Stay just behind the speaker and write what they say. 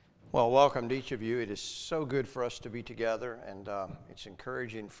Well, welcome to each of you. It is so good for us to be together, and it's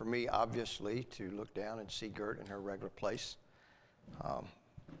encouraging for me, obviously, to look down and see Gert in her regular place. I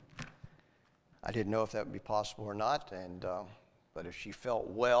didn't know if that would be possible or not, but if she felt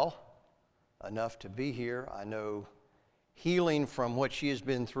well enough to be here, I know healing from what she has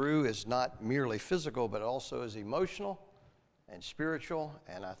been through is not merely physical, but also is emotional and spiritual,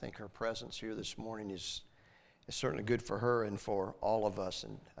 and I think her presence here this morning is certainly good for her and for all of us.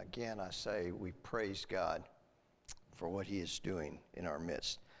 And again, I say we praise God for what He is doing in our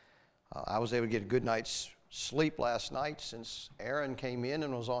midst. I was able to get a good night's sleep last night since Aaron came in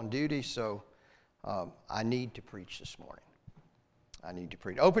and was on duty, so I need to preach this morning. I need to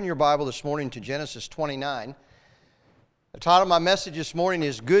preach. Open your Bible this morning to Genesis 29. The title of my message this morning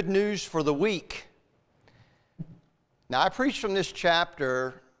is Good News for the Weak. Now, I preached from this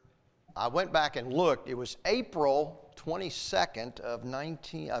chapter. I went back and looked. It was April 22nd of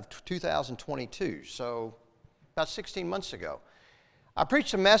 2022, so about 16 months ago. I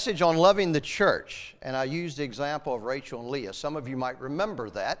preached a message on loving the church, and I used the example of Rachel and Leah. Some of you might remember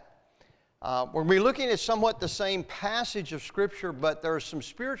that. We're going to be looking at somewhat the same passage of Scripture, but there are some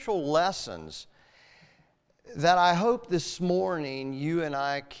spiritual lessons that I hope this morning you and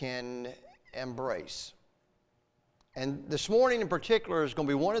I can embrace. And this morning in particular is going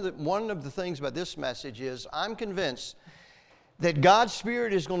to be one of the things about this message is I'm convinced that God's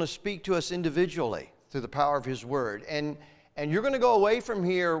Spirit is going to speak to us individually through the power of His Word. And you're going to go away from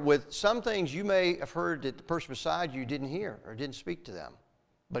here with some things you may have heard that the person beside you didn't hear or didn't speak to them,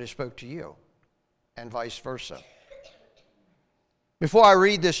 but it spoke to you, and vice versa. Before I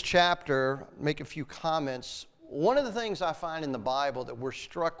read this chapter, make a few comments. One of the things I find in the Bible that we're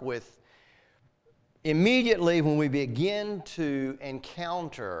struck with immediately when we begin to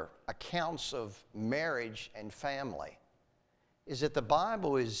encounter accounts of marriage and family is that the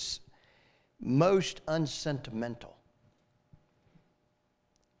Bible is most unsentimental.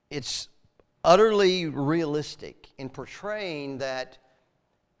 It's utterly realistic in portraying that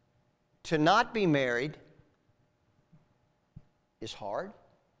to not be married is hard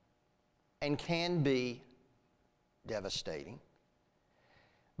and can be devastating.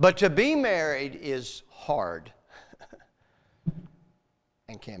 But to be married is hard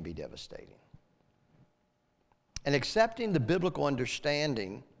and can be devastating. And accepting the biblical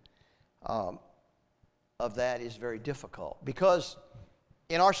understanding of that is very difficult because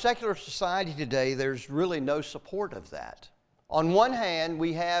in our secular society today, there's really no support of that. On one hand,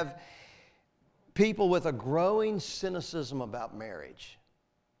 we have people with a growing cynicism about marriage.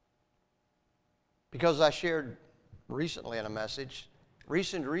 Because I shared recently in a message,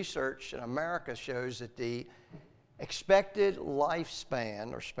 recent research in America shows that the expected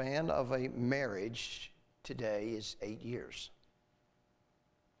lifespan or span of a marriage today is 8 years.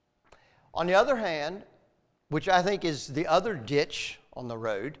 On the other hand, which I think is the other ditch on the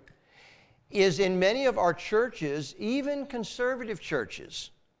road, is in many of our churches, even conservative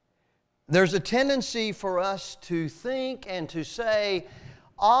churches, there's a tendency for us to think and to say,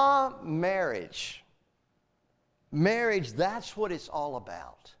 marriage, that's what it's all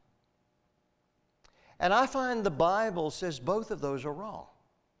about. And I find the Bible says both of those are wrong.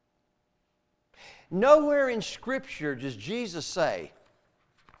 Nowhere in Scripture does Jesus say,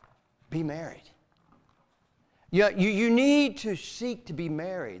 be married. You need to seek to be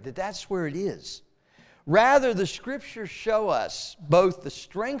married, that's where it is. Rather, the Scriptures show us both the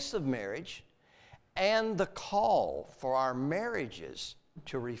strengths of marriage and the call for our marriages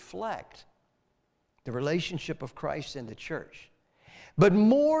to reflect the relationship of Christ and the church. But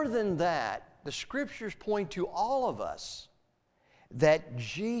more than that, the Scriptures point to all of us that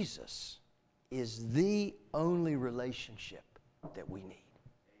Jesus is the only relationship that we need.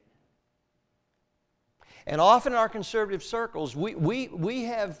 And often in our conservative circles, we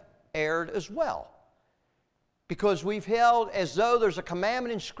have erred as well. Because we've held as though there's a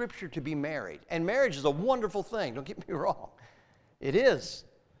commandment in Scripture to be married. And marriage is a wonderful thing, don't get me wrong. It is.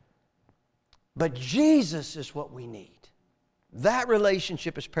 But Jesus is what we need. That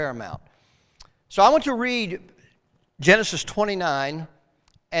relationship is paramount. So I want to read Genesis 29,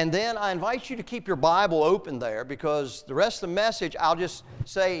 and then I invite you to keep your Bible open there because the rest of the message I'll just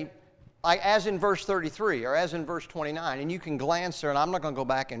say as in verse 33 or as in verse 29, and you can glance there, and I'm not going to go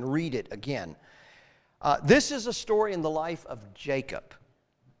back and read it again. This is a story in the life of Jacob.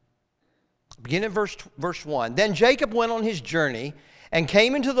 Begin at verse 1. Then Jacob went on his journey and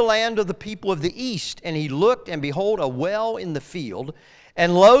came into the land of the people of the east, and he looked, and behold, a well in the field,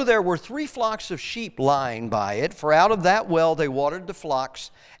 and lo, there were 3 flocks of sheep lying by it, for out of that well they watered the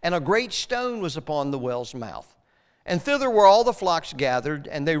flocks, and a great stone was upon the well's mouth. And thither were all the flocks gathered,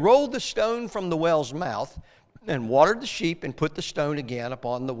 and they rolled the stone from the well's mouth, and watered the sheep, and put the stone again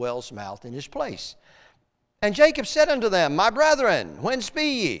upon the well's mouth in his place. And Jacob said unto them, My brethren, whence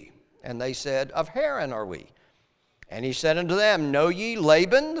be ye? And they said, Of Haran are we. And he said unto them, Know ye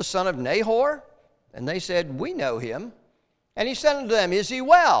Laban, the son of Nahor? And they said, We know him. And he said unto them, Is he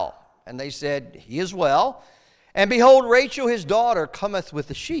well? And they said, He is well. And behold, Rachel his daughter cometh with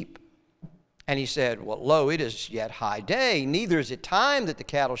the sheep. And he said, Well, lo, it is yet high day, neither is it time that the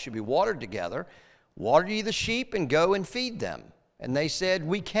cattle should be watered together. Water ye the sheep, and go and feed them. And they said,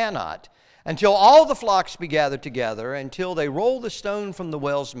 We cannot, until all the flocks be gathered together, until they roll the stone from the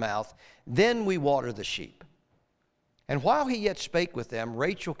well's mouth, then we water the sheep. And while he yet spake with them,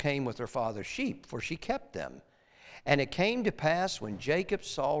 Rachel came with her father's sheep, for she kept them. And it came to pass, when Jacob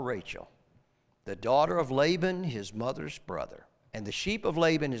saw Rachel, the daughter of Laban his mother's brother, and the sheep of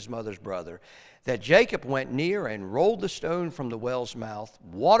Laban his mother's brother, that Jacob went near and rolled the stone from the well's mouth,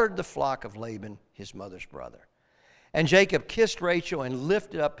 watered the flock of Laban his mother's brother. And Jacob kissed Rachel and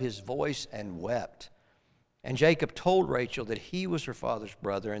lifted up his voice and wept. And Jacob told Rachel that he was her father's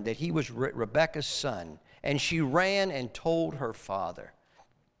brother, and that he was Rebekah's son. And she ran and told her father.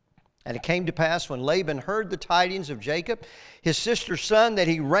 And it came to pass, when Laban heard the tidings of Jacob, his sister's son, that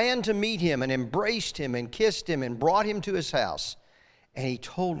he ran to meet him and embraced him and kissed him and brought him to his house. And he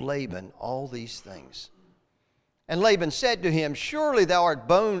told Laban all these things. And Laban said to him, Surely thou art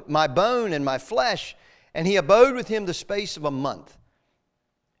my bone and my flesh. And he abode with him the space of a month.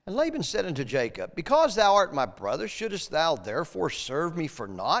 And Laban said unto Jacob, Because thou art my brother, shouldest thou therefore serve me for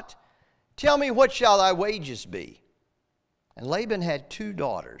naught? Tell me, what shall thy wages be? And Laban had 2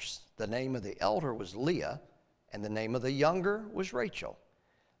 daughters. The name of the elder was Leah, and the name of the younger was Rachel.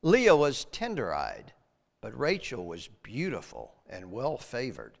 Leah was tender-eyed, but Rachel was beautiful and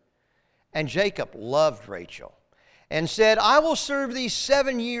well-favored. And Jacob loved Rachel, and said, I will serve thee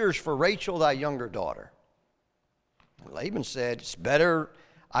 7 years for Rachel thy younger daughter. And Laban said, It's better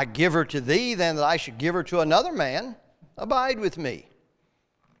I give her to thee than that I should give her to another man. Abide with me.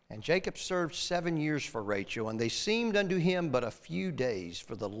 And Jacob served 7 years for Rachel, and they seemed unto him but a few days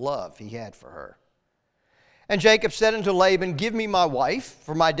for the love he had for her. And Jacob said unto Laban, Give me my wife,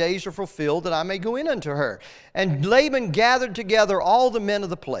 for my days are fulfilled, that I may go in unto her. And Laban gathered together all the men of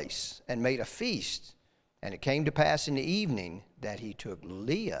the place, and made a feast. And it came to pass in the evening that he took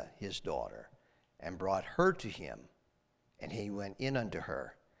Leah his daughter, and brought her to him, and he went in unto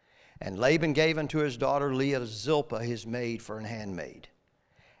her. And Laban gave unto his daughter Leah Zilpah his maid for an handmaid.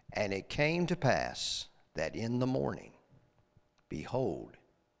 And it came to pass that in the morning, behold,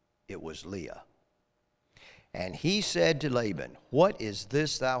 it was Leah. And he said to Laban, What is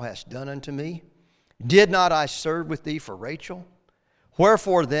this thou hast done unto me? Did not I serve with thee for Rachel?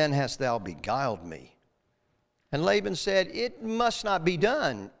 Wherefore then hast thou beguiled me? And Laban said, It must not be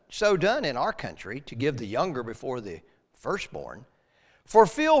so done in our country, to give the younger before the firstborn.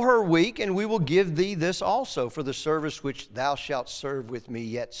 Fulfill her week, and we will give thee this also for the service which thou shalt serve with me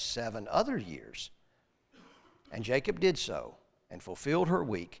yet 7 other years. And Jacob did so, and fulfilled her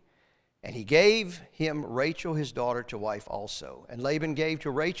week. And he gave him Rachel his daughter to wife also. And Laban gave to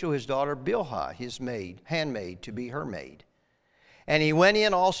Rachel his daughter Bilhah his handmaid, to be her maid. And he went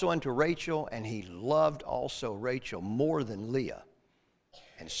in also unto Rachel, and he loved also Rachel more than Leah,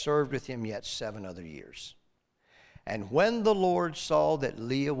 and served with him yet 7 other years. And when the Lord saw that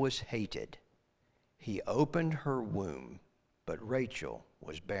Leah was hated, he opened her womb, but Rachel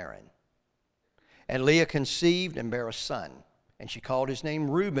was barren. And Leah conceived and bare a son, and she called his name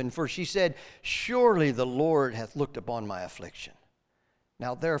Reuben, for she said, Surely the Lord hath looked upon my affliction.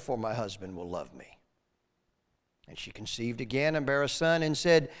 Now therefore my husband will love me. And she conceived again and bare a son, and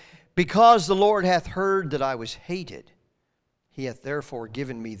said, Because the Lord hath heard that I was hated, he hath therefore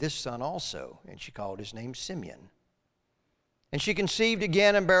given me this son also. And she called his name Simeon. And she conceived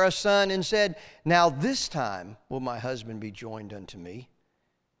again and bare a son, and said, Now this time will my husband be joined unto me,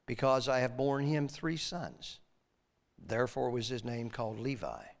 because I have borne him 3 sons. Therefore was his name called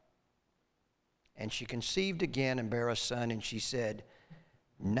Levi. And she conceived again and bare a son, and she said,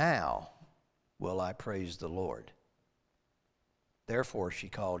 Now will I praise the Lord. Therefore she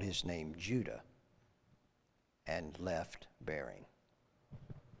called his name Judah, and left bearing.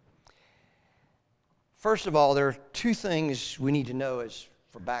 First of all, there are 2 things we need to know as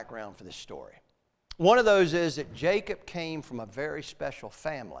for background for this story. One of those is that Jacob came from a very special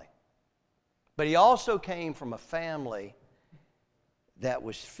family, but he also came from a family that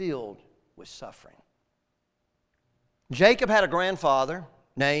was filled with suffering. Jacob had a grandfather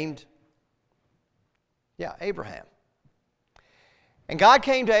named, Abraham. And God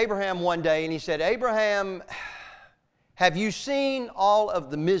came to Abraham one day and he said, Abraham, Have you seen all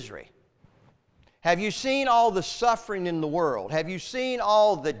of the misery? Have you seen all the suffering in the world? Have you seen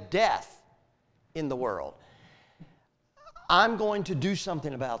all the death in the world? I'm going to do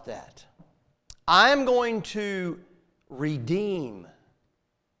something about that. I'm going to redeem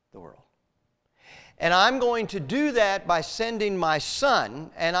the world. And I'm going to do that by sending my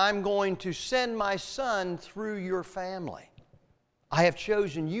son, and I'm going to send my son through your family. I have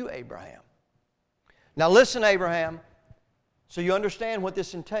chosen you, Abraham. Now listen, Abraham, so you understand what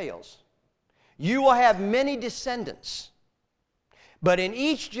this entails. You will have many descendants, but in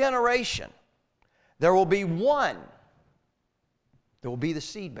each generation there will be one that will be the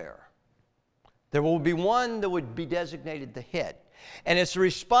seed bearer. There will be one that would be designated the head. And it's the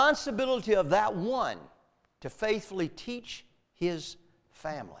responsibility of that one to faithfully teach his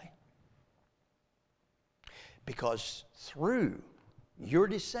family. Because through your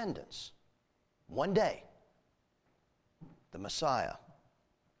descendants, one day, the Messiah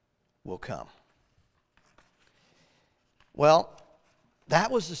will come. Well,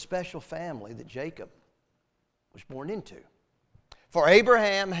 that was the special family that Jacob was born into. For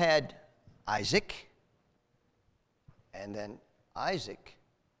Abraham had Isaac, and then Isaac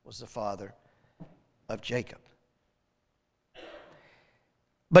was the father of Jacob.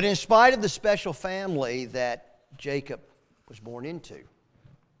 But in spite of the special family that Jacob was born into,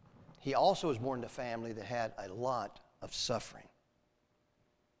 he also was born into a family that had a lot of suffering.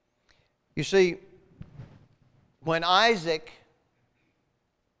 You see, when Isaac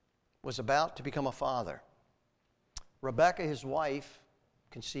was about to become a father, Rebekah, his wife,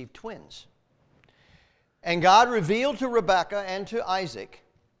 conceived twins. And God revealed to Rebekah and to Isaac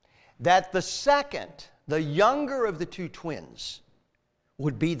that the second, the younger of the two twins,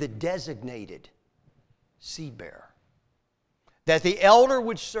 would be the designated seed bearer. That the elder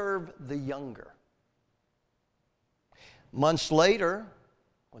would serve the younger. Months later,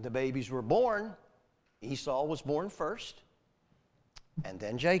 when the babies were born, Esau was born first, and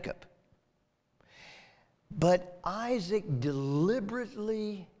then Jacob. But Isaac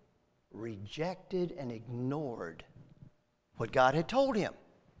deliberately rejected and ignored what God had told him.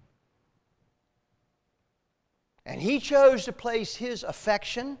 And he chose to place his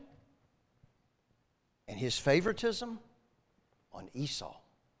affection and his favoritism on Esau.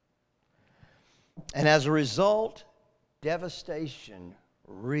 And as a result, devastation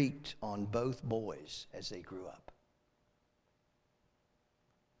wreaked on both boys as they grew up.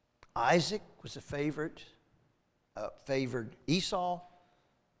 Isaac was favored Esau,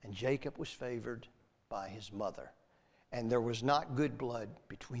 and Jacob was favored by his mother. And there was not good blood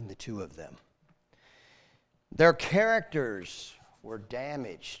between the two of them. Their characters were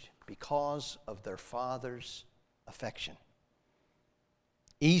damaged because of their father's affection.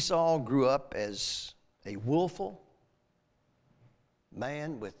 Esau grew up as a willful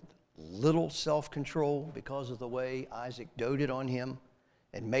man with little self-control because of the way Isaac doted on him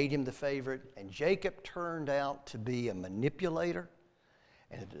and made him the favorite. And Jacob turned out to be a manipulator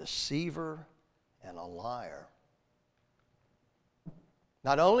and a deceiver and a liar.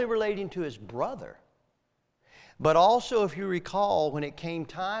 Not only relating to his brother, but also, if you recall, when it came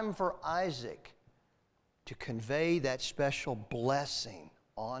time for Isaac to convey that special blessing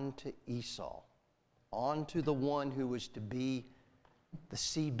onto Esau, onto the one who was to be the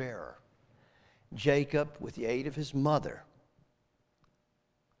seed bearer, Jacob, with the aid of his mother,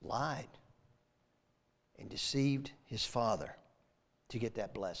 lied and deceived his father to get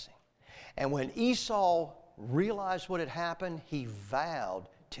that blessing. And when Esau realized what had happened, he vowed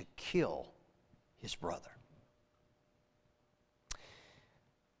to kill his brother.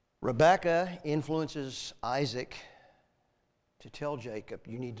 Rebekah influences Isaac to tell Jacob,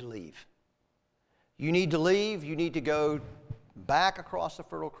 you need to leave. You need to leave. You need to go back across the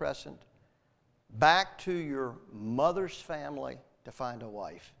Fertile Crescent, back to your mother's family to find a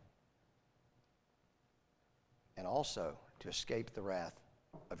wife, and also to escape the wrath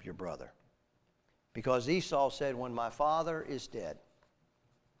of your brother. Because Esau said, when my father is dead,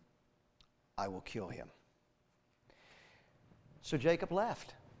 I will kill him. So Jacob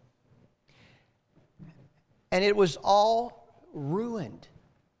left. And it was all ruined.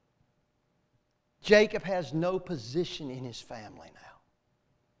 Jacob has no position in his family now.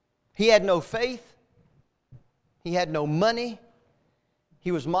 He had no faith. He had no money.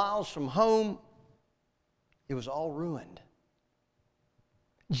 He was miles from home. It was all ruined.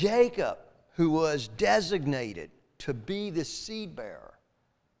 Jacob, who was designated to be the seed bearer,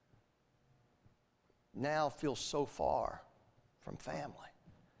 now feels so far from family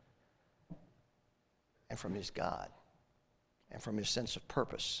and from his God and from his sense of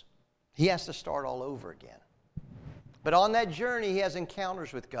purpose. He has to start all over again. But on that journey, he has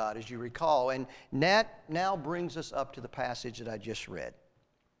encounters with God, as you recall. And that now brings us up to the passage that I just read,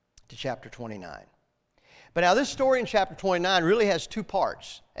 to chapter 29. But now this story in chapter 29 really has two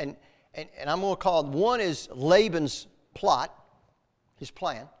parts. And I'm going to call it, one is Laban's plot, his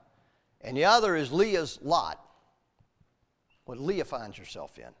plan. And the other is Leah's lot, what Leah finds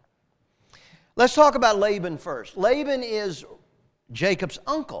herself in. Let's talk about Laban first. Laban is Jacob's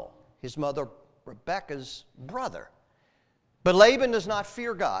uncle, his mother Rebekah's brother. But Laban does not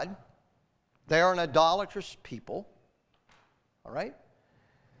fear God. They are an idolatrous people. All right?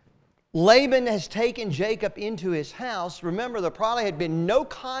 Laban has taken Jacob into his house. Remember, there probably had been no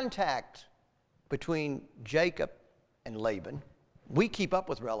contact between Jacob and Laban. We keep up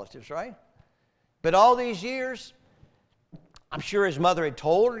with relatives, right? But all these years, I'm sure his mother had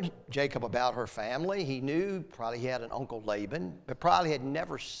told Jacob about her family. He knew probably he had an uncle Laban, but probably had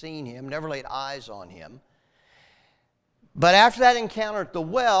never seen him, never laid eyes on him. But after that encounter at the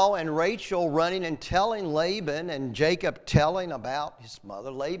well, and Rachel running and telling Laban, and Jacob telling about his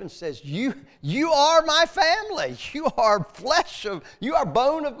mother, Laban says, you are my family. You are you are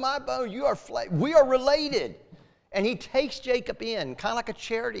bone of my bone. You are flesh. We are related. And he takes Jacob in, kind of like a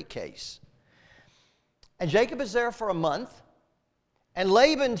charity case. And Jacob is there for a month. And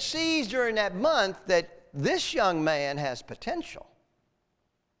Laban sees during that month that this young man has potential.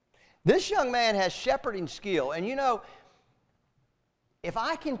 This young man has shepherding skill. And you know, if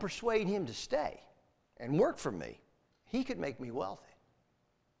I can persuade him to stay and work for me, he could make me wealthy.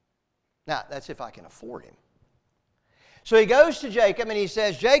 Now, that's if I can afford him. So he goes to Jacob and he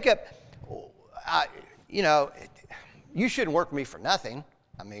says, Jacob, you shouldn't work for me for nothing.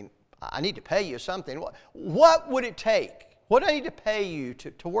 I mean, I need to pay you something. What would it take? What do I need to pay you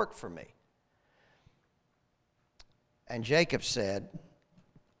to work for me? And Jacob said,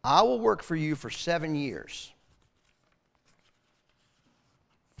 I will work for you for 7 years.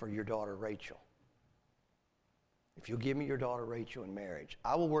 For your daughter Rachel. If you'll give me your daughter Rachel in marriage,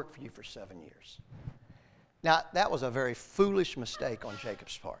 I will work for you for 7 years. Now, that was a very foolish mistake on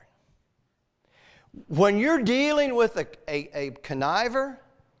Jacob's part. When you're dealing with a conniver,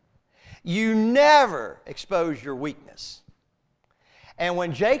 you never expose your weakness. And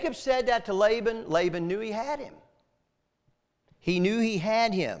when Jacob said that to Laban, Laban knew he had him. He knew he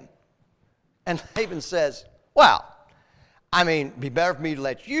had him. And Laban says, well, I mean, it'd be better for me to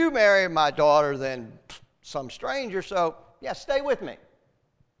let you marry my daughter than some stranger, so yeah, stay with me.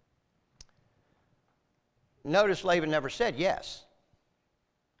 Notice Laban never said yes.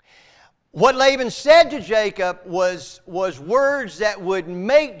 What Laban said to Jacob was words that would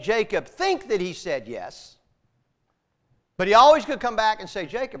make Jacob think that he said yes, but he always could come back and say,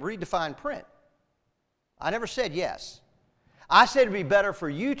 Jacob, read the fine print. I never said yes. I said it'd be better for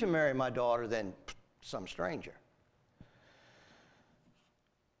you to marry my daughter than some stranger.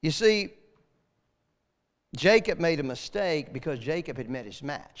 You see, Jacob made a mistake because Jacob had met his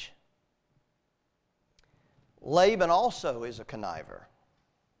match. Laban also is a conniver.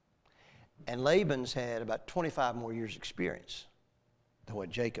 And Laban's had about 25 more years' experience than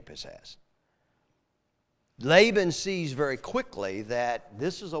what Jacob has. Laban sees very quickly that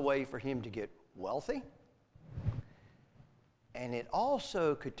this is a way for him to get wealthy. And it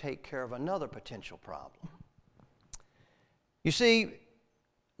also could take care of another potential problem. You see,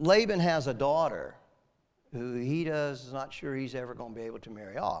 Laban has a daughter who he is not sure he's ever going to be able to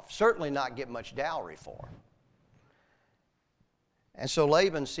marry off. Certainly not get much dowry for. And so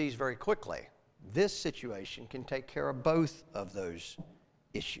Laban sees very quickly this situation can take care of both of those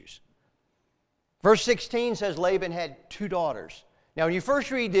issues. Verse 16 says Laban had 2 daughters. Now when you first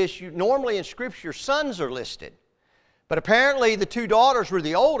read this, normally in Scripture sons are listed. But apparently the 2 daughters were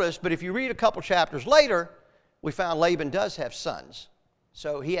the oldest, but if you read a couple chapters later, we found Laban does have sons.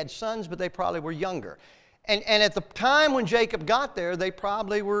 So he had sons, but they probably were younger. And at the time when Jacob got there, they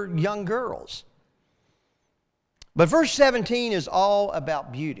probably were young girls. But verse 17 is all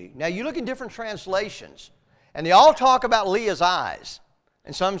about beauty. Now you look in different translations, and they all talk about Leah's eyes.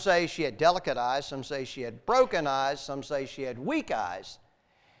 And some say she had delicate eyes, some say she had broken eyes, some say she had weak eyes.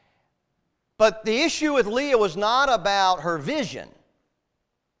 But the issue with Leah was not about her vision.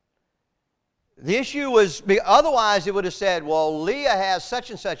 The issue was, otherwise it would have said, well, Leah has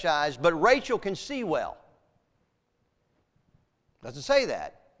such and such eyes, but Rachel can see well. It doesn't say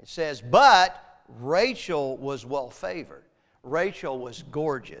that. It says, but Rachel was well favored. Rachel was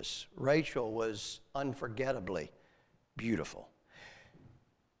gorgeous. Rachel was unforgettably beautiful.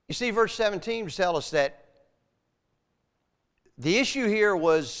 You see, verse 17 tells us that the issue here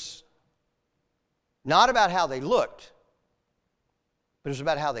was not about how they looked, but it was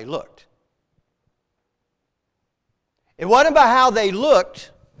about how they looked. It wasn't about how they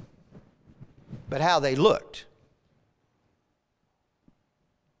looked, but how they looked.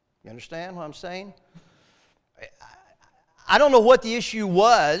 You understand what I'm saying? I don't know what the issue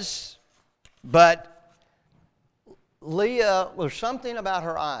was, but Leah, there's something about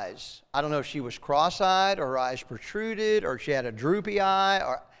her eyes. I don't know if she was cross-eyed or her eyes protruded or she had a droopy eye.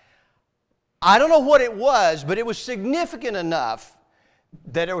 Or I don't know what it was, but it was significant enough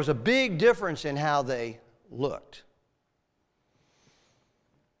that there was a big difference in how they looked.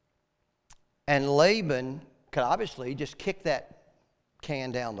 And Laban could obviously just kick that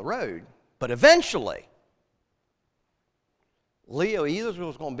can down the road. But eventually, Leah either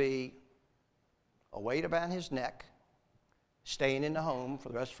was going to be a weight around his neck, staying in the home for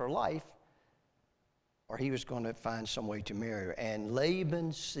the rest of her life, or he was going to find some way to marry her. And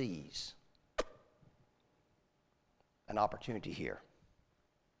Laban sees an opportunity here.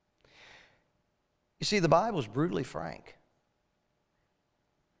 You see, the Bible is brutally frank.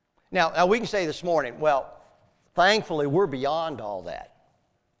 Now we can say this morning, well, thankfully we're beyond all that.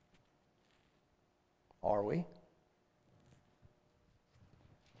 Are we?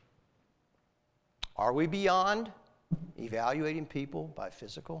 Are we beyond evaluating people by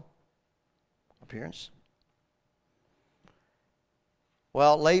physical appearance?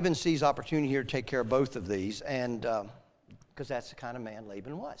 Well, Laban sees opportunity here to take care of both of these, and because that's the kind of man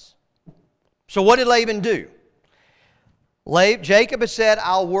Laban was. So what did Laban do? Jacob had said,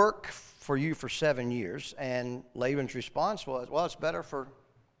 I'll work for you for 7 years, and Laban's response was, well, it's better for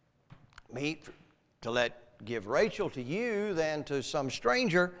me to give Rachel to you than to some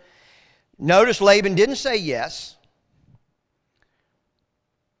stranger. Notice Laban didn't say yes,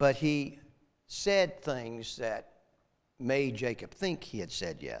 but he said things that made Jacob think he had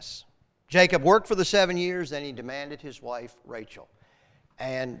said yes. Jacob worked for the 7 years, then he demanded his wife Rachel.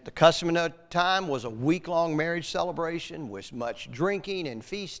 And the custom of the time was a week-long marriage celebration with much drinking and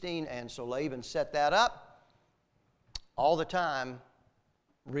feasting, and so Laban set that up all the time,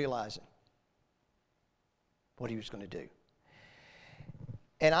 realizing what he was going to do.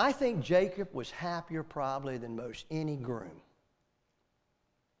 And I think Jacob was happier probably than most any groom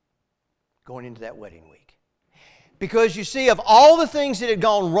going into that wedding week. Because you see, of all the things that had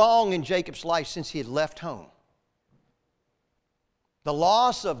gone wrong in Jacob's life since he had left home, the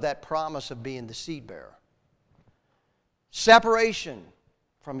loss of that promise of being the seed bearer, separation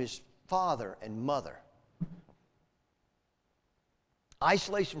from his father and mother,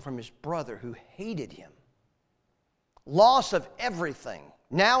 isolation from his brother who hated him, loss of everything,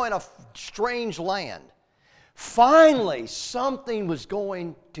 now in a strange land. Finally, something was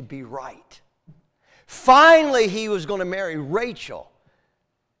going to be right. Finally, he was going to marry Rachel,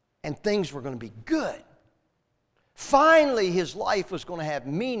 and things were going to be good. Finally, his life was going to have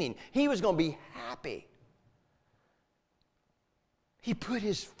meaning. He was going to be happy. He put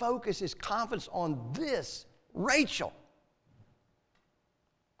his focus, his confidence on this. Rachel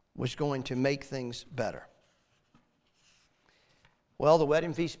was going to make things better. Well, the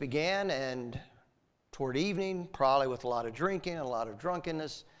wedding feast began, and toward evening, probably with a lot of drinking and a lot of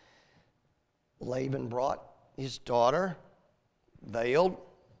drunkenness, Laban brought his daughter, veiled,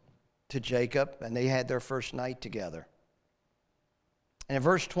 to Jacob, and they had their first night together. And in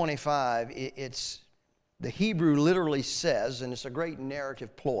verse 25, the Hebrew literally says, and it's a great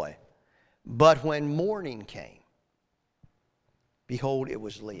narrative ploy, but when morning came, behold, it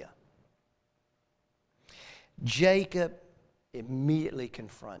was Leah. Jacob immediately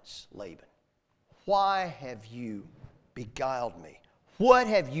confronts Laban. Why have you beguiled me? What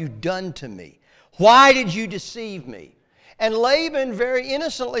have you done to me? Why did you deceive me? And Laban very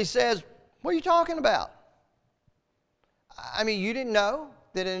innocently says, what are you talking about? I mean, you didn't know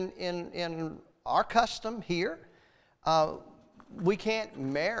that in our custom here, we can't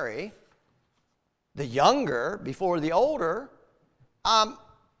marry the younger before the older.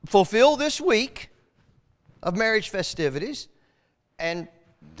 Fulfill this week of marriage festivities, and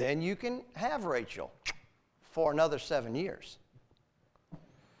then you can have Rachel for another 7 years.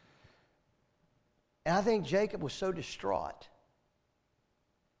 And I think Jacob was so distraught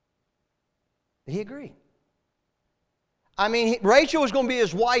that he agreed. I mean, Rachel was going to be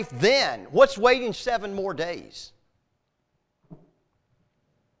his wife then. What's waiting 7 more days?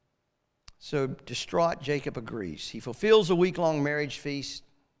 So distraught, Jacob agrees. He fulfills a week-long marriage feast.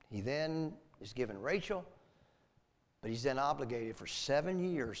 He then is given Rachel, but he's then obligated for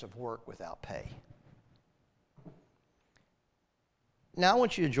 7 years of work without pay. Now I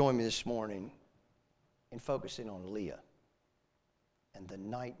want you to join me this morning in focusing on Leah and the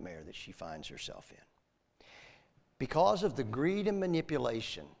nightmare that she finds herself in. Because of the greed and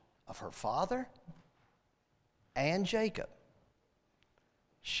manipulation of her father and Jacob,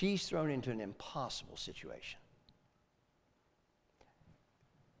 she's thrown into an impossible situation.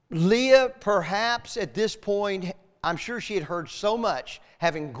 Leah, perhaps at this point, I'm sure she had heard so much,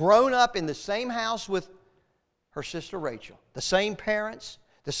 having grown up in the same house with her sister Rachel, the same parents,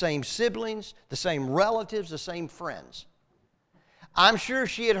 the same siblings, the same relatives, the same friends. I'm sure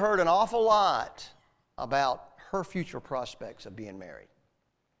she had heard an awful lot about her future prospects of being married.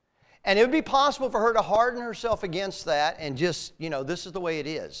 And it would be possible for her to harden herself against that and just, this is the way it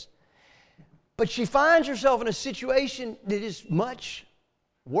is. But she finds herself in a situation that is much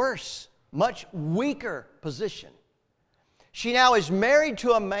worse, much weaker position. She now is married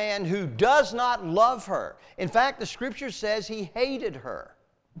to a man who does not love her. In fact, the Scripture says he hated her.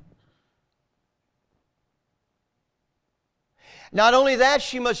 Not only that,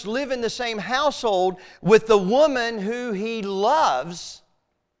 she must live in the same household with the woman who he loves.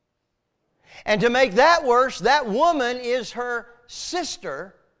 And to make that worse, that woman is her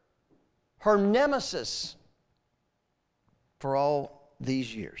sister, her nemesis for all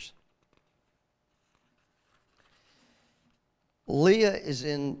these years. Leah is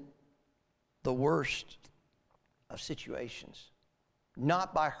in the worst of situations,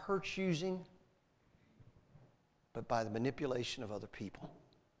 not by her choosing, but by the manipulation of other people.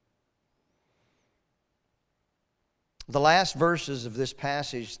 The last verses of this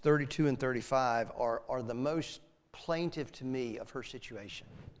passage, 32 and 35, are the most plaintive to me of her situation.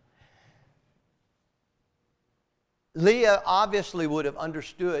 Leah obviously would have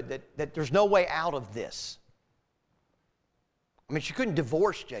understood that there's no way out of this. I mean, she couldn't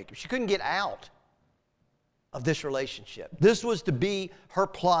divorce Jacob. She couldn't get out of this relationship. This was to be her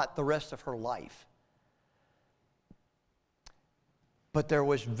plot the rest of her life. But there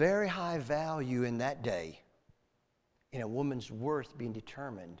was very high value in that day in a woman's worth being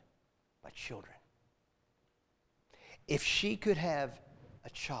determined by children. If she could have a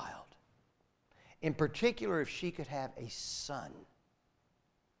child, in particular if she could have a son,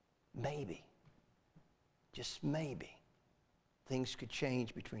 maybe, just maybe, things could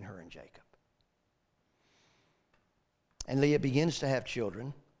change between her and Jacob. And Leah begins to have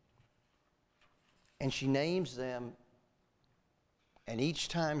children, and she names them, and each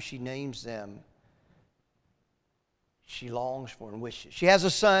time she names them, she longs for and wishes. She has a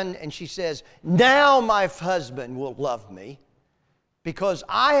son, and she says, "Now my husband will love me, because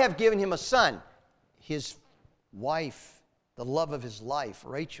I have given him a son." His wife, the love of his life,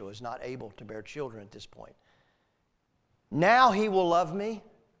 Rachel, is not able to bear children at this point. Now he will love me.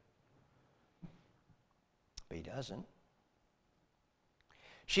 But he doesn't.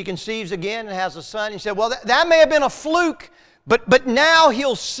 She conceives again and has a son. He said, well, that may have been a fluke, but now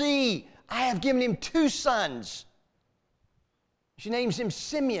he'll see I have given him 2 sons. She names him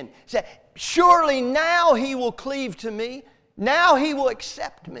Simeon. She said, surely now he will cleave to me. Now he will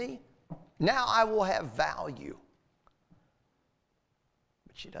accept me. Now I will have value.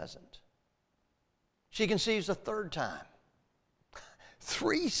 But she doesn't. She conceives a 3rd time.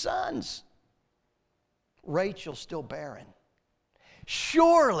 3 sons. Rachel still barren.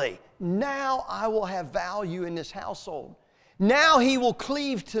 Surely now I will have value in this household. Now he will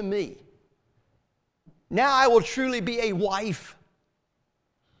cleave to me. Now I will truly be a wife.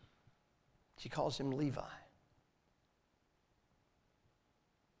 She calls him Levi.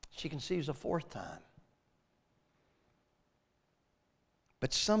 She conceives a 4th time.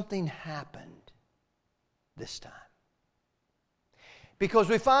 But something happened this time. Because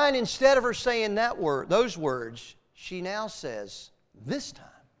we find instead of her saying those words, she now says, this time,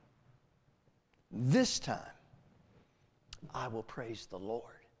 I will praise the Lord.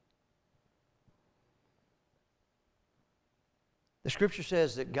 The Scripture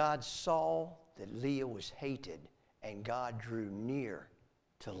says that God saw that Leah was hated, and God drew near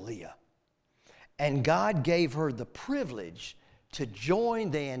to Leah. And God gave her the privilege to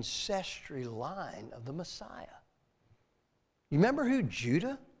join the ancestry line of the Messiah. You remember who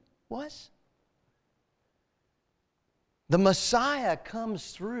Judah was? The Messiah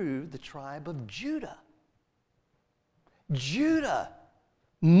comes through the tribe of Judah. Judah,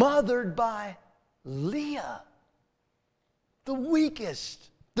 mothered by Leah, the weakest,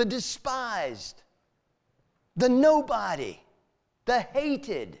 the despised, the nobody, the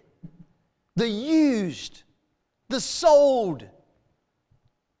hated, the used, the sold.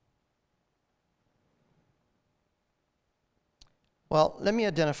 Well, let me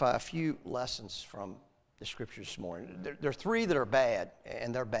identify a few lessons from the Scriptures this morning. There are 3 that are bad,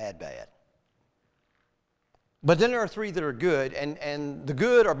 and they're bad. But then there are 3 that are good, and the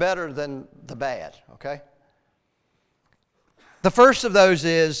good are better than the bad, okay? The first of those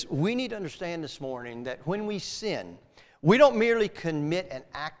is we need to understand this morning that when we sin, we don't merely commit an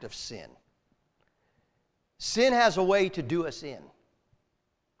act of sin. Sin has a way to do us in.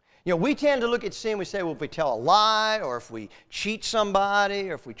 You know, we tend to look at sin, we say, well, if we tell a lie, or if we cheat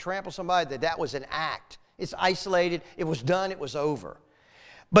somebody, or if we trample somebody, that was an act. It's isolated, it was done, it was over.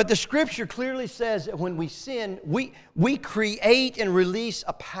 But the Scripture clearly says that when we sin, we create and release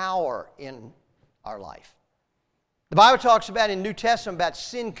a power in our life. The Bible talks about in the New Testament about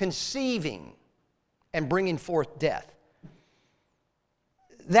sin conceiving and bringing forth death.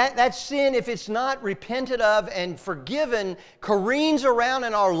 That sin, if it's not repented of and forgiven, careens around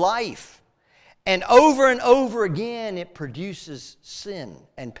in our life. And over again, it produces sin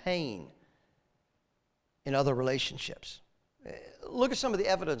and pain in other relationships. Look at some of the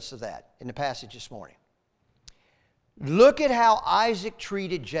evidence of that in the passage this morning. Look at how Isaac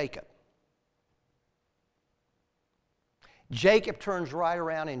treated Jacob. Jacob turns right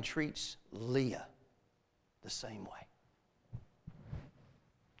around and treats Leah the same way.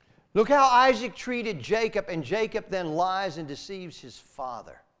 Look how Isaac treated Jacob, and Jacob then lies and deceives his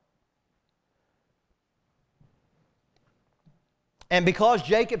father. And because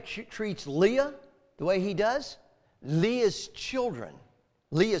Jacob treats Leah the way he does, Leah's children,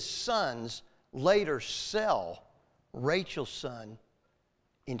 Leah's sons, later sell Rachel's son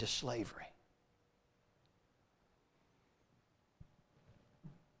into slavery.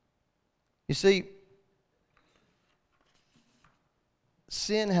 You see,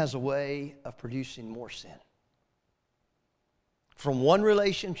 sin has a way of producing more sin. From one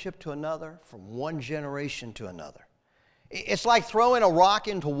relationship to another, from one generation to another. It's like throwing a rock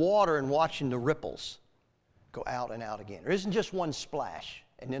into water and watching the ripples go out and out again. There isn't just one splash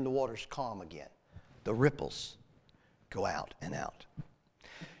and then the water's calm again. The ripples go out and out.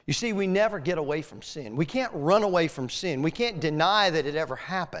 You see, we never get away from sin. We can't run away from sin. We can't deny that it ever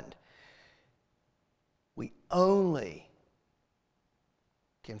happened. We only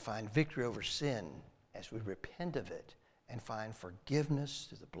can find victory over sin as we repent of it and find forgiveness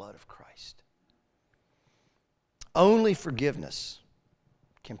through the blood of Christ. Only forgiveness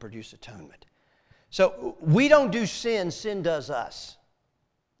can produce atonement. So we don't do sin, sin does us.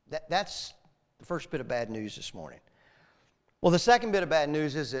 That's the first bit of bad news this morning. Well, the second bit of bad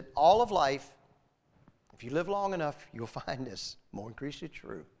news is that all of life, if you live long enough, you'll find this more increasingly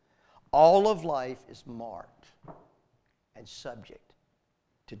true. All of life is marked and subject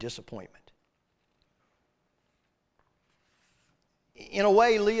to disappointment. In a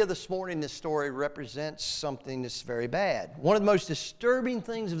way, Leah this morning, this story represents something that's very bad. One of the most disturbing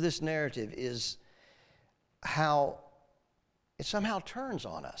things of this narrative is how it somehow turns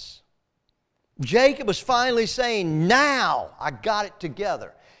on us. Jacob was finally saying, now I got it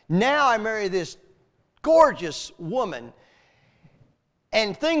together. Now I marry this gorgeous woman,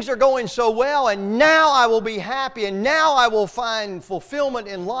 and things are going so well, and now I will be happy, and now I will find fulfillment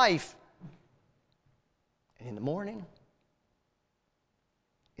in life. And in the morning,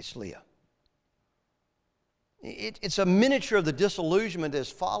 it's Leah. It's a miniature of the disillusionment that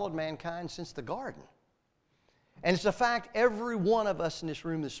has followed mankind since the garden. And it's a fact every one of us in this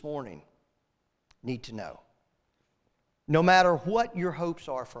room this morning need to know. No matter what your hopes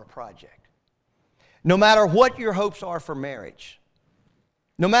are for a project, no matter what your hopes are for marriage,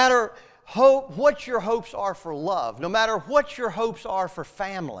 no matter what your hopes are for love, no matter what your hopes are for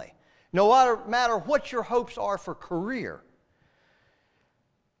family, no matter what your hopes are for career,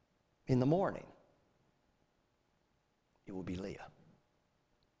 in the morning, it will be Leah.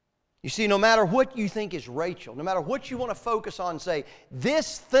 You see, no matter what you think is Rachel, no matter what you want to focus on, say,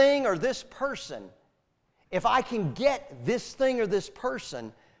 this thing or this person, if I can get this thing or this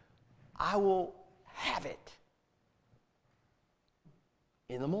person, I will have it.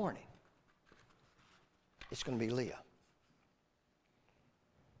 In the morning, it's going to be Leah.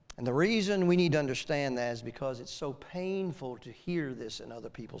 And the reason we need to understand that is because it's so painful to hear this in other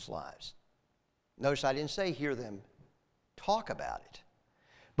people's lives. Notice I didn't say hear them talk about it.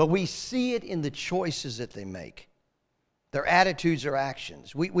 But we see it in the choices that they make, their attitudes or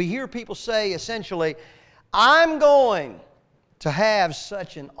actions. We hear people say essentially, I'm going to have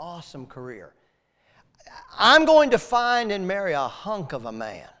such an awesome career. I'm going to find and marry a hunk of a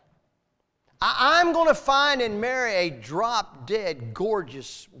man. I'm going to find and marry a drop-dead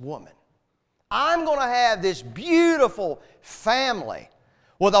gorgeous woman. I'm going to have this beautiful family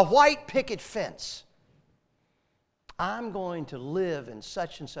with a white picket fence. I'm going to live in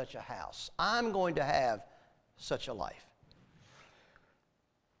such and such a house. I'm going to have such a life.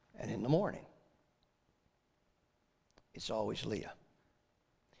 And in the morning, it's always Leah.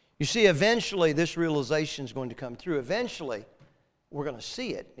 You see, eventually this realization is going to come through. Eventually, we're going to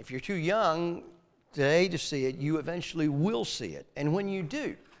see it. If you're too young today to see it, you eventually will see it. And when you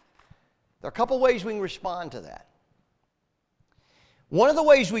do, there are a couple ways we can respond to that. One of the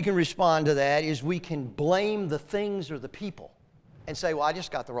ways we can respond to that is we can blame the things or the people and say, well, I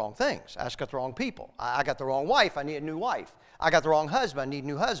just got the wrong things. I just got the wrong people. I got the wrong wife. I need a new wife. I got the wrong husband. I need a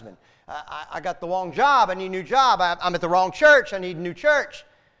new husband. I got the wrong job. I need a new job. I'm at the wrong church. I need a new church.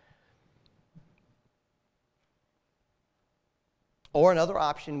 Or another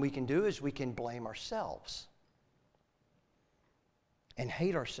option we can do is we can blame ourselves and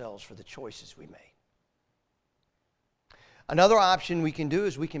hate ourselves for the choices we made. Another option we can do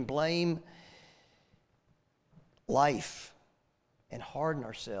is we can blame life and harden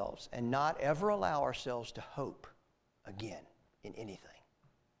ourselves and not ever allow ourselves to hope again in anything.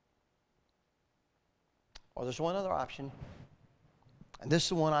 Or there's one other option, and this is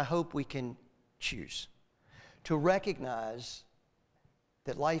the one I hope we can choose, to recognize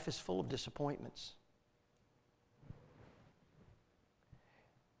that life is full of disappointments.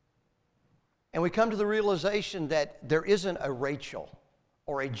 And we come to the realization that there isn't a Rachel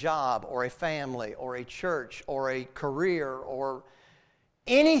or a job or a family or a church or a career or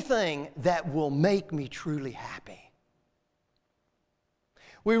anything that will make me truly happy.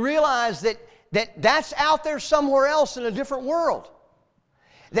 We realize that's out there somewhere else in a different world.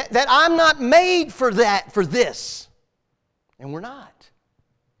 That I'm not made for that, for this. And we're not.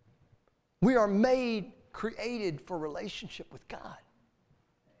 We are made, created for relationship with God.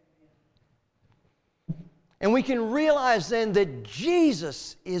 And we can realize then that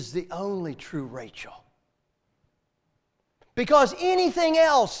Jesus is the only true Rachel. Because anything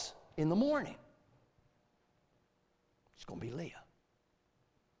else in the morning, it's going to be Leah.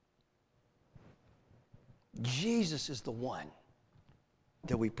 Jesus is the one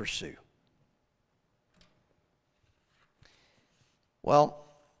that we pursue. Well,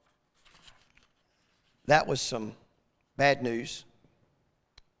 that was some bad news.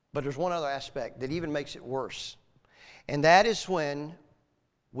 But there's one other aspect that even makes it worse. And that is when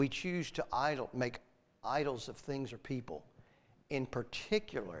we choose to make idols of things or people. In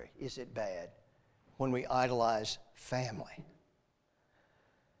particular, is it bad when we idolize family.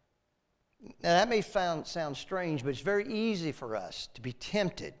 Now that may sound strange, but it's very easy for us to be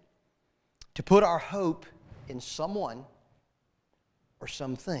tempted to put our hope in someone or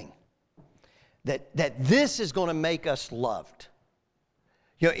something. That this is going to make us loved.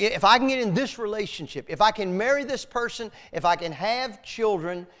 You know, if I can get in this relationship, if I can marry this person, if I can have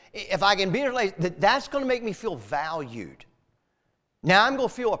children, if I can be in a relationship, that's going to make me feel valued. Now I'm going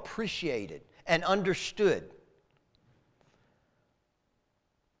to feel appreciated and understood.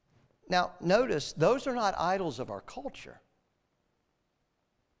 Now, notice, those are not idols of our culture.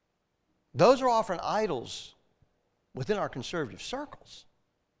 Those are often idols within our conservative circles.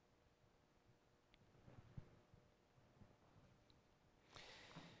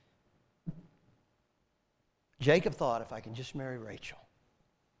 Jacob thought, if I can just marry Rachel,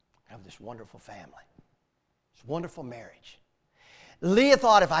 have this wonderful family, this wonderful marriage. Leah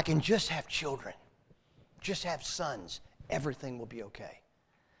thought, if I can just have children, just have sons, everything will be okay.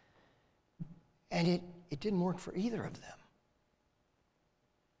 And it didn't work for either of them.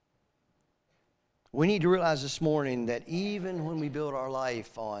 We need to realize this morning that even when we build our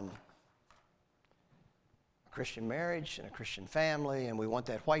life on a Christian marriage and a Christian family, and we want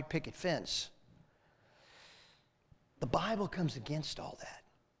that white picket fence, the Bible comes against all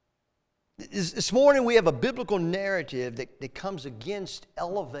that. This morning we have a biblical narrative that comes against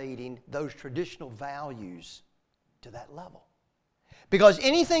elevating those traditional values to that level. Because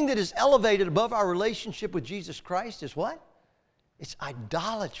anything that is elevated above our relationship with Jesus Christ is what? It's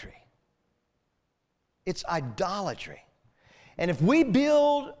idolatry. It's idolatry. And if we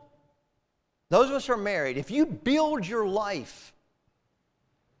build, those of us who are married, if you build your life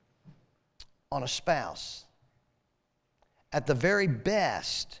on a spouse, at the very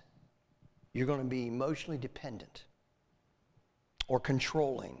best, you're going to be emotionally dependent or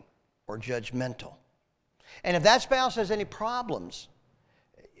controlling or judgmental. And if that spouse has any problems,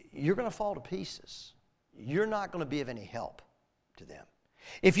 you're going to fall to pieces. You're not going to be of any help to them.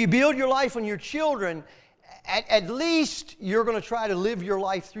 If you build your life on your children, at least you're going to try to live your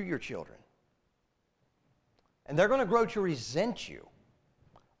life through your children. And they're going to grow to resent you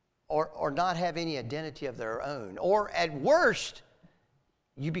or not have any identity of their own. Or at worst,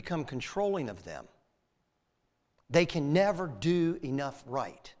 you become controlling of them. They can never do enough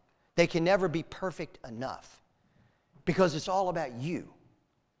right. They can never be perfect enough because it's all about you.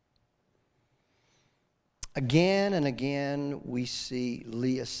 Again and again, we see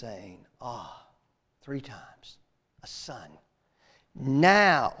Leah saying, 3 times, a son.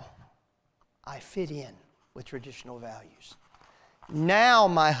 Now I fit in with traditional values. Now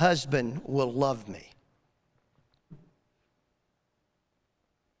my husband will love me.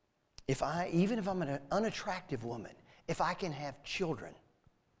 Even if I'm an unattractive woman, if I can have children.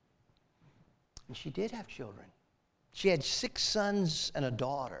 And she did have children. She had 6 sons and a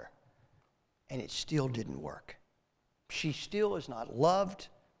daughter, and it still didn't work. She still is not loved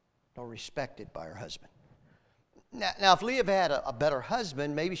nor respected by her husband. Now if Leah had a better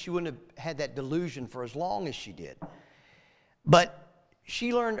husband, maybe she wouldn't have had that delusion for as long as she did. But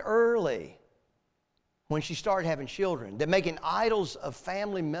she learned early, when she started having children, that making idols of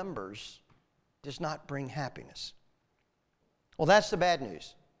family members does not bring happiness. Well, that's the bad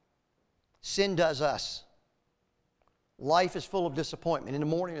news. Sin does us. Life is full of disappointment. In the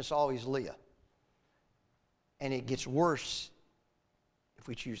morning, it's always Leah. And it gets worse if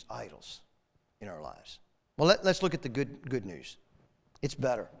we choose idols in our lives. Well, let's look at the good news. It's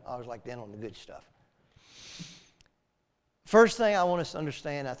better. I always like to end on the good stuff. First thing I want us to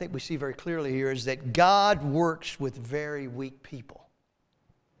understand, I think we see very clearly here, is that God works with very weak people.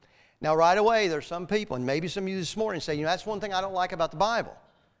 Now, right away, there's some people, and maybe some of you this morning say, that's one thing I don't like about the Bible.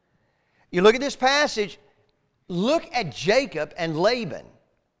 You look at this passage, look at Jacob and Laban,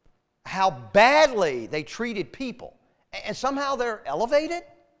 how badly they treated people, and somehow they're elevated.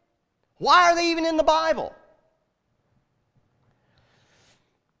 Why are they even in the Bible?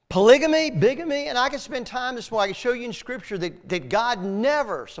 Polygamy, bigamy, and I can spend time this morning. I can show you in Scripture that God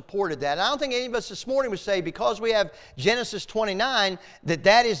never supported that. And I don't think any of us this morning would say, because we have Genesis 29,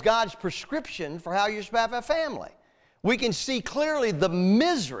 that is God's prescription for how you're supposed to have a family. We can see clearly the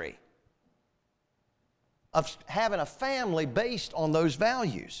misery of having a family based on those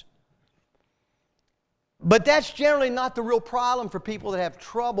values. But that's generally not the real problem for people that have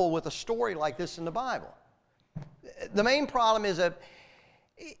trouble with a story like this in the Bible. The main problem is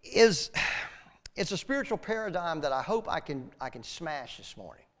it's a spiritual paradigm that I hope I can smash this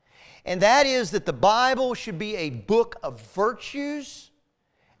morning. And that is that the Bible should be a book of virtues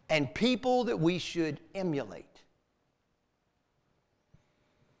and people that we should emulate.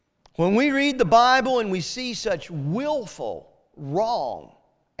 When we read the Bible and we see such willful wrong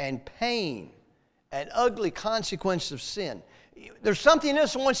and pain and ugly consequences of sin, there's something in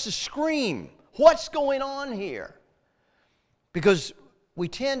us that wants to scream, what's going on here? Because we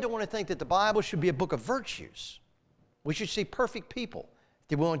tend to want to think that the Bible should be a book of virtues. We should see perfect people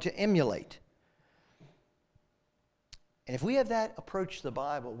that we're willing to emulate. And if we have that approach to the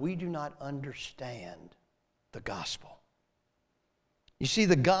Bible, we do not understand the gospel. You see,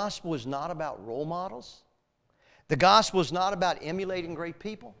 the gospel is not about role models. The gospel is not about emulating great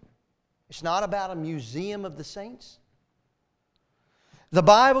people. It's not about a museum of the saints. The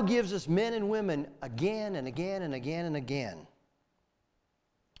Bible gives us men and women again and again and again and again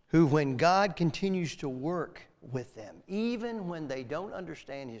who, when God continues to work with them, even when they don't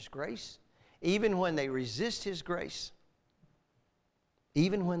understand His grace, even when they resist His grace,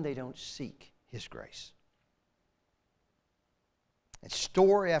 even when they don't seek His grace. It's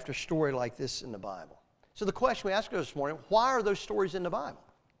story after story like this in the Bible. So the question we ask this morning, why are those stories in the Bible?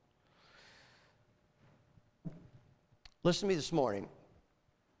 Listen to me this morning.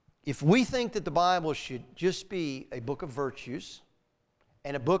 If we think that the Bible should just be a book of virtues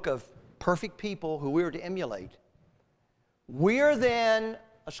and a book of perfect people who we are to emulate, we're then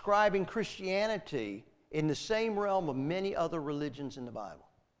ascribing Christianity in the same realm of many other religions in the Bible.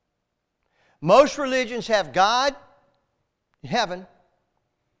 Most religions have God in heaven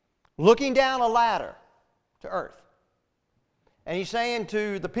looking down a ladder to earth. And He's saying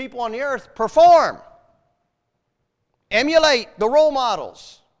to the people on the earth, perform, emulate the role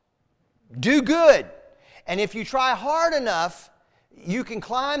models, do good. And if you try hard enough, you can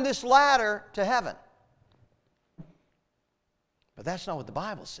climb this ladder to heaven. But that's not what the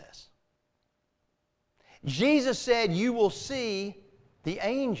Bible says. Jesus said, you will see the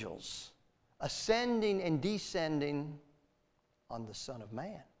angels ascending and descending on the Son of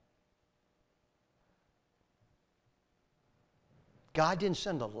Man. God didn't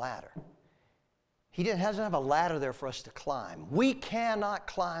send a ladder. He doesn't have a ladder there for us to climb. We cannot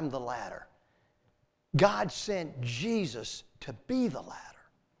climb the ladder. God sent Jesus to be the ladder.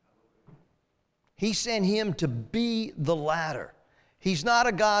 He sent Him to be the ladder. He's not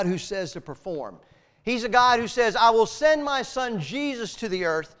a God who says to perform. He's a God who says, I will send my Son Jesus to the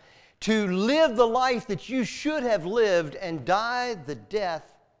earth to live the life that you should have lived and die the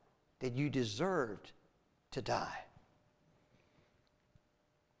death that you deserved to die.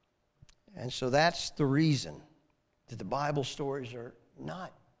 And so that's the reason that the Bible stories are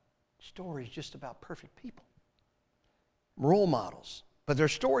not stories just about perfect people. role models, but they're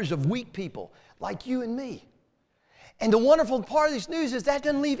stories of weak people like you and me. And the wonderful part of this news is that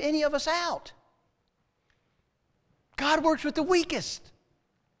doesn't leave any of us out. God works with the weakest.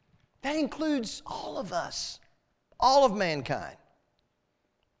 That includes all of us, all of mankind.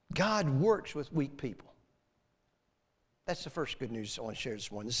 God works with weak people. That's the first good news I want to share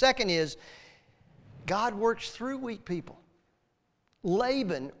this morning. The second is God works through weak people.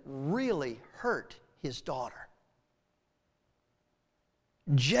 Laban really hurt his daughter.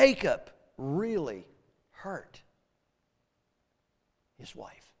 Jacob really hurt his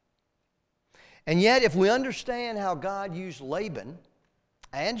wife. And yet, if we understand how God used Laban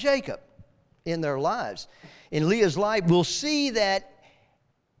and Jacob in their lives, in Leah's life, we'll see that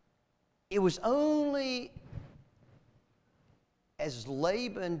it was only as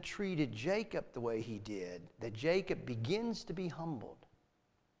Laban treated Jacob the way he did that Jacob begins to be humbled.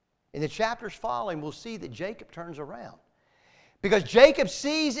 In the chapters following, we'll see that Jacob turns around. Because Jacob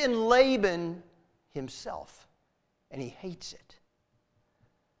sees in Laban himself, and he hates it.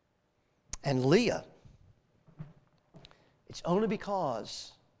 And Leah, it's only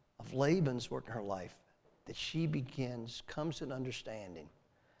because of Laban's work in her life that she comes to an understanding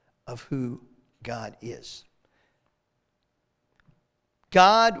of who God is.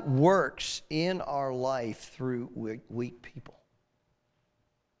 God works in our life through weak people.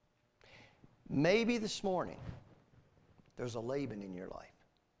 Maybe this morning there's a Laban in your life.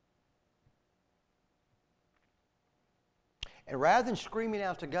 And rather than screaming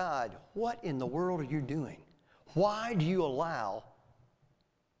out to God, what in the world are you doing? Why do you allow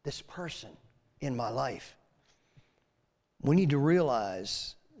this person in my life? We need to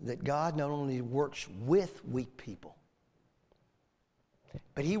realize that God not only works with weak people,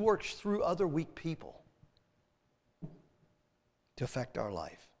 but He works through other weak people to affect our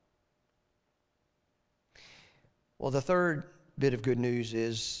life. Well, the third bit of good news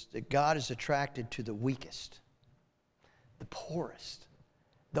is that God is attracted to the weakest, the poorest,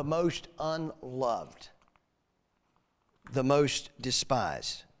 the most unloved, the most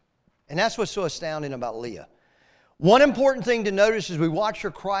despised. And that's what's so astounding about Leah. One important thing to notice as we watch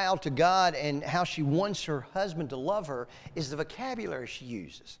her cry out to God and how she wants her husband to love her is the vocabulary she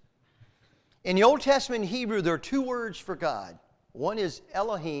uses. In the Old Testament Hebrew, there are two words for God. One is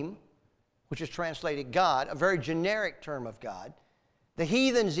Elohim, which is translated God, a very generic term of God. The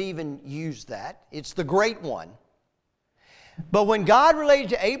heathens even use that. It's the great one. But when God related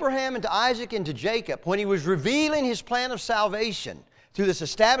to Abraham and to Isaac and to Jacob, when He was revealing His plan of salvation through this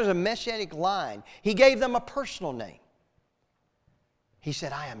established messianic line, He gave them a personal name. He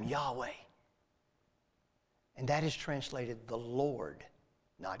said, I am Yahweh. And that is translated the Lord,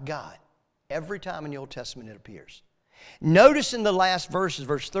 not God. Every time in the Old Testament it appears. Notice in the last verses,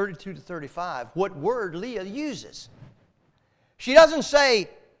 verse 32 to 35, what word Leah uses. She doesn't say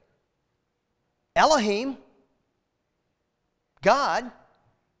Elohim, God.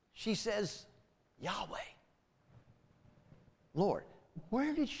 She says Yahweh, Lord.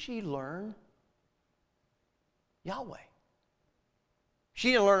 Where did she learn Yahweh?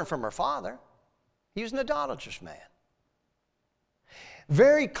 She didn't learn it from her father. He was an idolatrous man.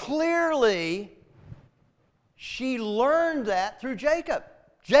 Very clearly, she learned that through Jacob.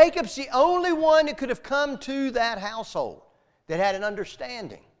 Jacob's the only one that could have come to that household that had an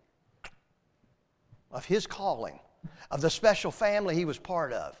understanding of his calling, of the special family he was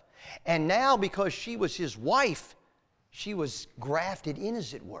part of. And now, because she was his wife, she was grafted in,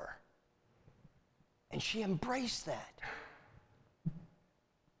 as it were. And she embraced that.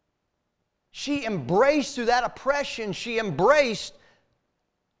 She embraced, through that oppression, she embraced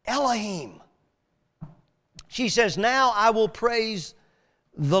Elohim. She says, now I will praise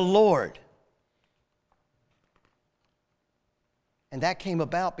the Lord. And that came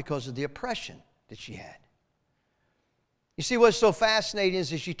about because of the oppression that she had. You see, what's so fascinating is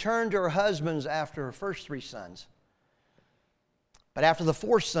that she turned to her husbands after her first three sons. But after the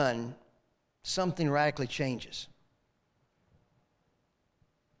fourth son, something radically changes.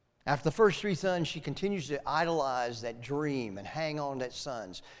 After the first three sons, she continues to idolize that dream and hang on to that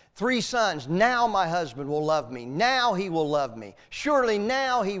sons. Three sons, now my husband will love me. Now he will love me. Surely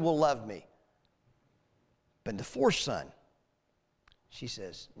now he will love me. But the fourth son, she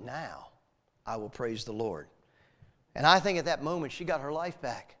says, now I will praise the Lord. And I think at that moment she got her life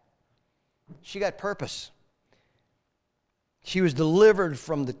back. She got purpose. She was delivered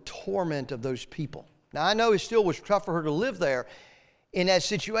from the torment of those people. Now I know it still was tough for her to live there in that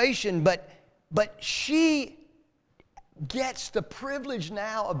situation, but she gets the privilege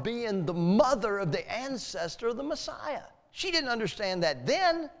now of being the mother of the ancestor of the Messiah. She didn't understand that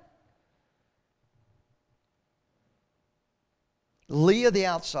then. Leah, the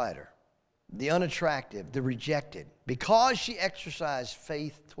outsider, the unattractive, the rejected, because she exercised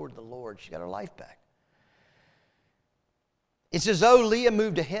faith toward the Lord, she got her life back. It's as though Leah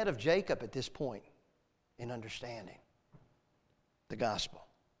moved ahead of Jacob at this point in understanding the gospel.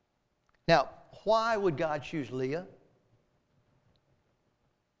 Now, why would God choose Leah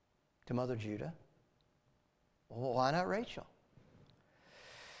to mother Judah? Well, why not Rachel?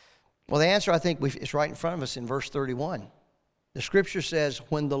 Well, the answer, I think, is right in front of us in verse 31. The scripture says,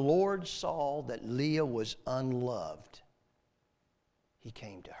 when the Lord saw that Leah was unloved, he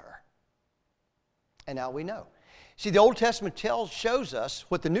came to her. And now we know. See, the Old Testament shows us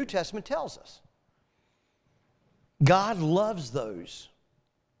what the New Testament tells us. God loves those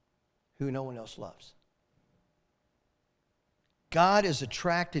who no one else loves. God is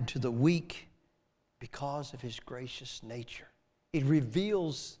attracted to the weak because of his gracious nature. It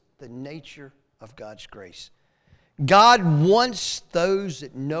reveals the nature of God's grace. God wants those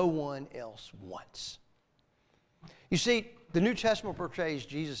that no one else wants. You see, the New Testament portrays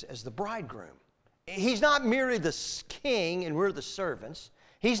Jesus as the bridegroom. He's not merely the king and we're the servants.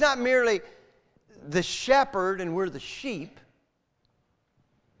 He's not merely the shepherd and we're the sheep.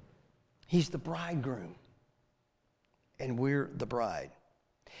 He's the bridegroom and we're the bride.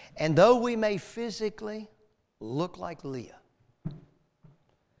 And though we may physically look like Leah,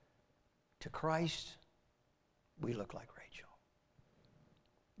 to Christ, we look like Rachel.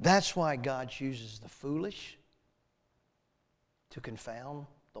 That's why God chooses the foolish to confound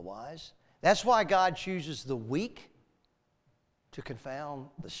the wise. That's why God chooses the weak to confound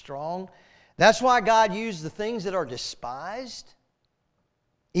the strong. That's why God uses the things that are despised,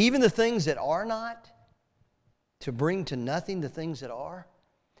 even the things that are not, to bring to nothing the things that are,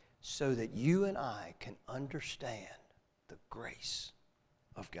 so that you and I can understand the grace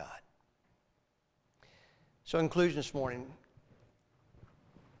of God. So in conclusion this morning,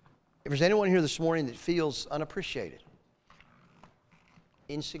 if there's anyone here this morning that feels unappreciated,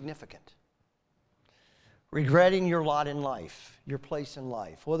 insignificant, regretting your lot in life, your place in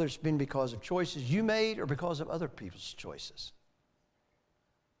life, whether it's been because of choices you made or because of other people's choices,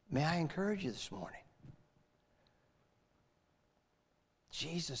 may I encourage you this morning,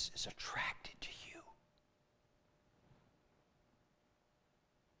 Jesus is attracted to you.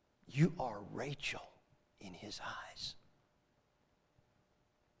 You are Rachel in his eyes.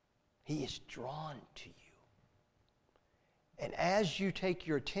 He is drawn to you. And as you take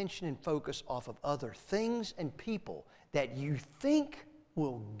your attention and focus off of other things and people that you think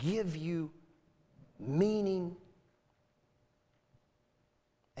will give you meaning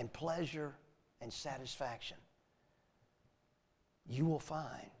and pleasure and satisfaction, you will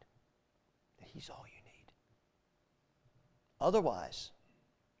find that he's all you need. Otherwise,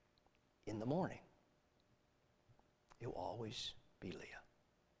 in the morning, it will always be Leah.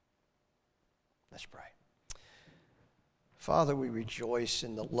 Let's pray. Father, we rejoice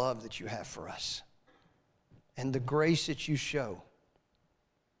in the love that you have for us and the grace that you show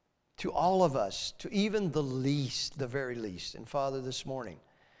to all of us, to even the least, the very least. And Father, this morning,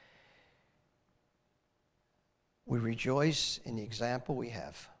 we rejoice in the example we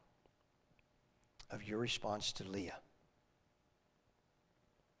have of your response to Leah.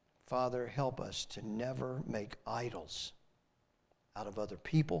 Father, help us to never make idols out of other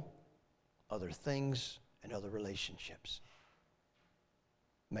people, other things, and other relationships.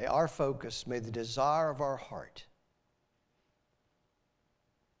 May our focus, may the desire of our heart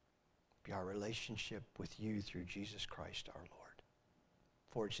be our relationship with you through Jesus Christ our Lord.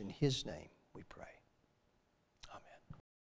 For it's in his name we pray.